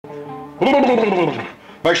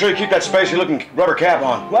Make sure you keep that spacey looking rubber cap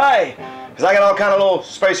on. Why? Because I got all kind of little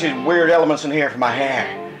spacey weird elements in here for my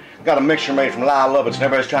hair. Got a mixture made from Lyle Lovitz and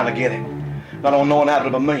everybody's trying to get it. Not on no one out of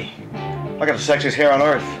it but me. I got the sexiest hair on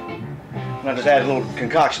earth. And I just added a little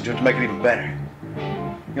concoction to it to make it even better. You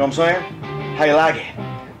know what I'm saying? How you like it?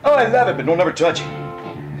 Oh, I love it, but don't ever touch it.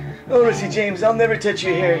 Oh, Rusty James, I'll never touch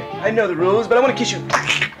your hair. I know the rules, but I want to kiss you.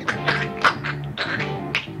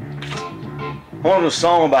 I want to do a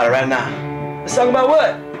song about it right now. A song about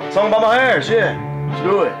what? A song about my hairs, yeah. Let's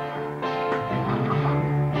do it.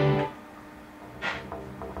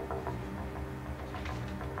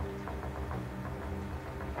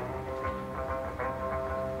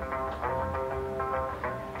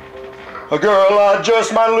 A girl, I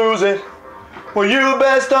just might lose it. Well, you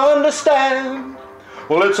best understand.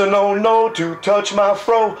 Well, it's a no-no to touch my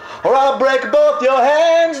fro, or I'll break both your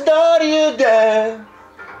hands. Don't you dare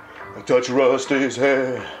touch Rusty's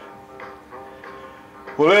hair.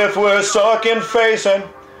 Well, if we're sucking facing,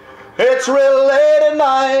 it's real late at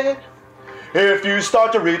night. If you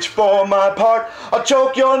start to reach for my part, I'll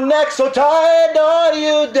choke your neck so tight. Don't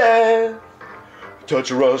you dare touch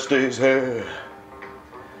Rusty's hair.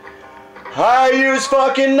 I use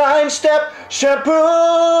fucking 9-step shampoo.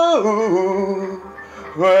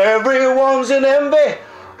 Everyone's in envy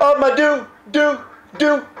of my do.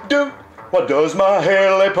 What does my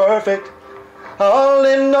hair lay perfect? I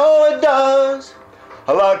only know it does.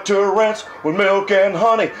 I like to rinse with milk and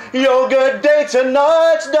honey, yogurt, dates and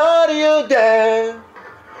nuts. Don't you dare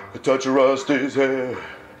touch Rusty's hair.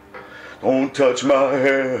 Don't touch my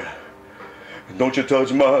hair. Don't you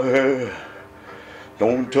touch my hair.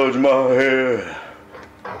 Don't touch my hair.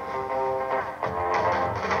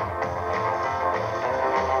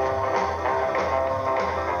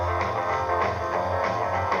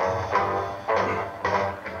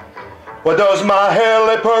 Well, does my hair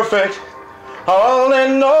lay perfect? I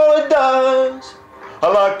only know it does. I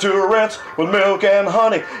like to rinse with milk and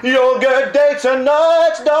honey, yogurt, dates and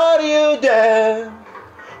nuts. Don't you dare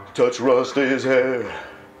touch Rusty's hair.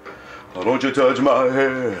 Now don't you touch my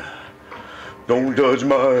hair. Don't touch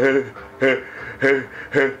my hair,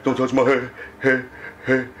 hair, don't touch my hair,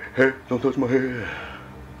 hair, don't touch my hair.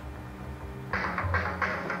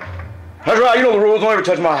 That's right, you know the rules, don't ever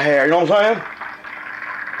touch my hair, you know what I'm saying?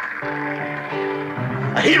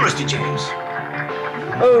 I hate Rusty James.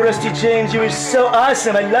 Oh, Rusty James, you are so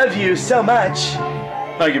awesome. I love you so much.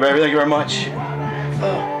 Thank you, baby, thank you very much.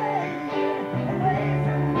 Oh.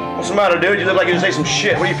 What's the matter, dude? You look like you just ate some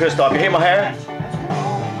shit. What are you pissed off? You hate my hair?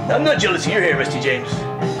 I'm not jealous of your hair, Rusty James.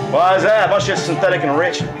 Why is that? My shit's synthetic and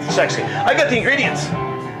rich, sexy. I got the ingredients.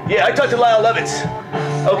 Yeah, I talked to Lyle Lovitz.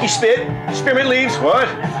 Okie spit, spearmint leaves. What?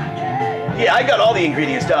 Yeah, I got all the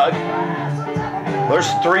ingredients, dog.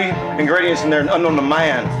 There's 3 ingredients in there unknown to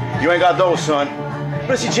man. You ain't got those, son.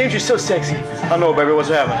 Rusty James, you're so sexy. I know, baby. What's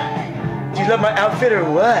happening? Do you love my outfit or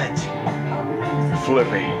what?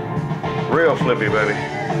 Flippy. Real flippy, baby.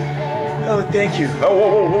 Oh, thank you. Oh,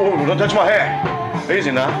 whoa. Don't touch my hair.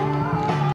 Easy now.